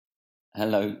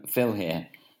Hello, Phil here.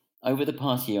 Over the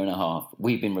past year and a half,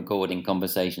 we've been recording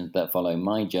conversations that follow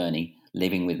my journey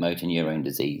living with motor neurone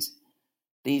disease.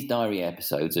 These diary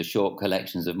episodes are short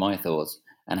collections of my thoughts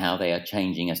and how they are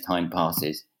changing as time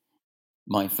passes.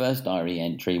 My first diary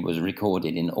entry was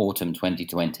recorded in autumn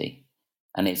 2020,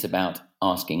 and it's about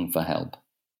asking for help.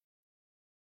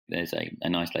 There's a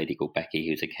nice lady called Becky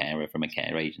who's a carer from a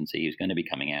care agency who's going to be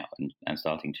coming out and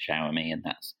starting to shower me, and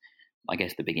that's, I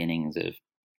guess, the beginnings of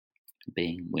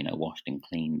being, washed and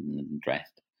cleaned and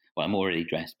dressed. Well, I'm already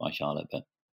dressed by Charlotte, but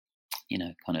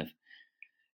kind of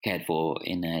cared for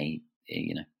in a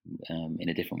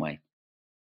different way.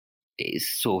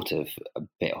 It's sort of a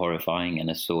bit horrifying and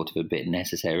a sort of a bit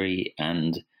necessary,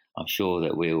 and I'm sure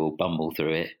that we will bumble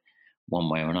through it one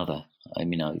way or another. I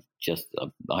mean,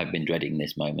 I've been dreading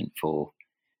this moment for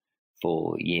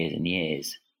years and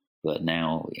years, but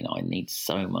now I need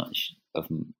so much of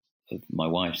my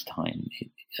wife's time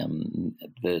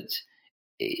that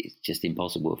it's just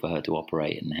impossible for her to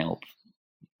operate and help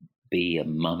be a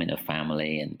mum in a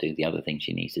family and do the other things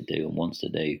she needs to do and wants to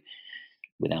do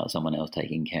without someone else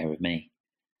taking care of me.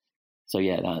 So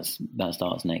yeah, that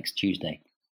starts next Tuesday.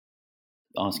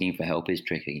 Asking for help is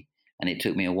tricky, and it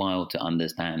took me a while to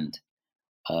understand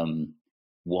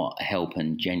what help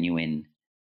and genuine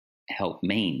help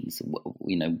means.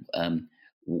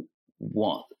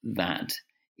 What that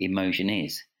emotion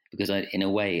is, because in a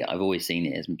way I've always seen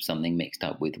it as something mixed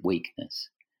up with weakness,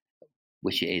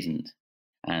 which it isn't.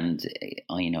 And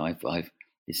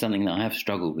it's something that I have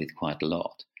struggled with quite a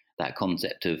lot. That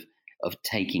concept of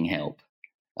taking help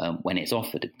when it's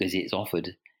offered, because it's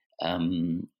offered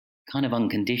kind of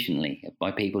unconditionally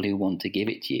by people who want to give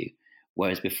it to you.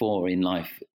 Whereas before in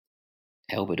life,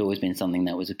 help had always been something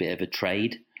that was a bit of a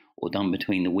trade or done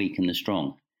between the weak and the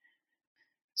strong.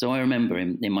 So I remember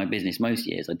in my business most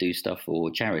years, I do stuff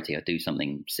for charity. I do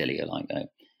something sillier like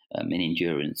an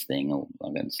endurance thing, or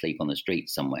I'm going to sleep on the street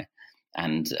somewhere,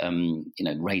 and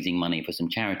raising money for some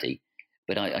charity.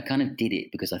 But I kind of did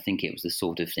it because I think it was the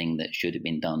sort of thing that should have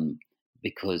been done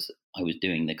because I was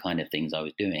doing the kind of things I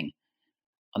was doing.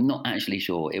 I'm not actually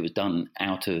sure it was done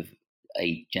out of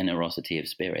a generosity of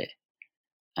spirit.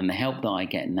 And the help that I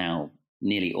get now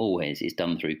nearly always is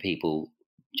done through people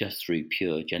just through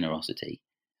pure generosity.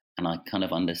 And I kind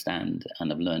of understand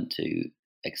and have learned to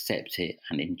accept it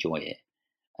and enjoy it.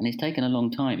 And it's taken a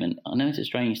long time. And I know it's a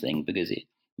strange thing because it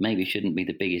maybe shouldn't be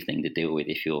the biggest thing to deal with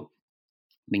if you're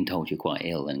being told you're quite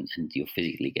ill and you're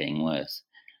physically getting worse.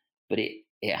 But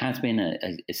it has been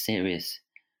a serious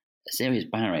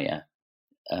barrier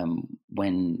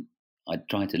when I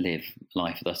tried to live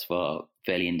life thus far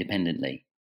fairly independently.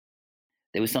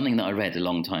 There was something that I read a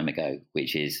long time ago,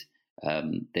 which is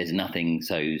there's nothing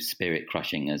so spirit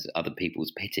crushing as other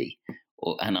people's pity.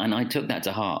 And I took that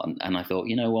to heart, and I thought,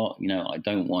 you know what, I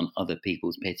don't want other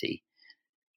people's pity.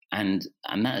 And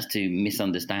that's to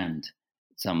misunderstand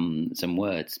some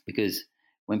words, because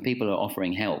when people are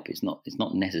offering help, it's not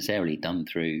necessarily done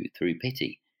through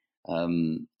pity.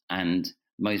 And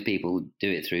most people do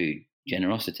it through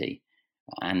generosity,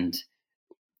 and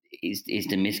is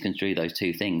to misconstrue those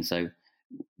two things. So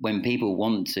when people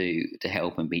want to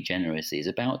help and be generous, it's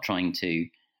about trying to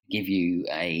give you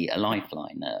a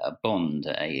lifeline, a bond,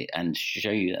 and show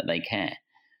you that they care.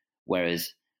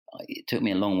 Whereas it took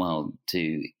me a long while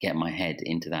to get my head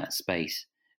into that space,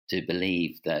 to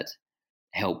believe that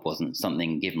help wasn't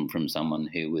something given from someone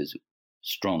who was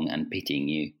strong and pitying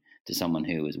you to someone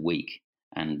who was weak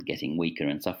and getting weaker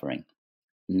and suffering.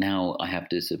 Now I have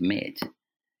to submit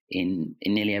in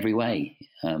nearly every way.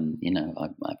 I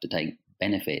have to take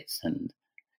benefits and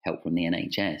help from the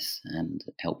NHS and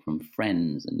help from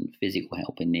friends and physical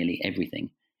help in nearly everything.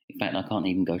 In fact, I can't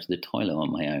even go to the toilet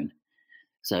on my own.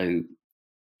 So,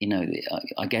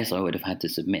 I guess I would have had to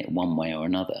submit one way or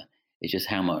another. It's just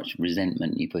how much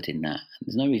resentment you put in that.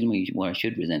 There's no reason why I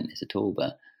should resent this at all,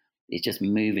 but it's just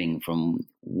moving from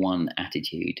one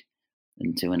attitude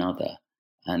into another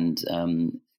and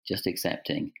just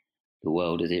accepting the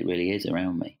world as it really is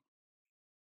around me.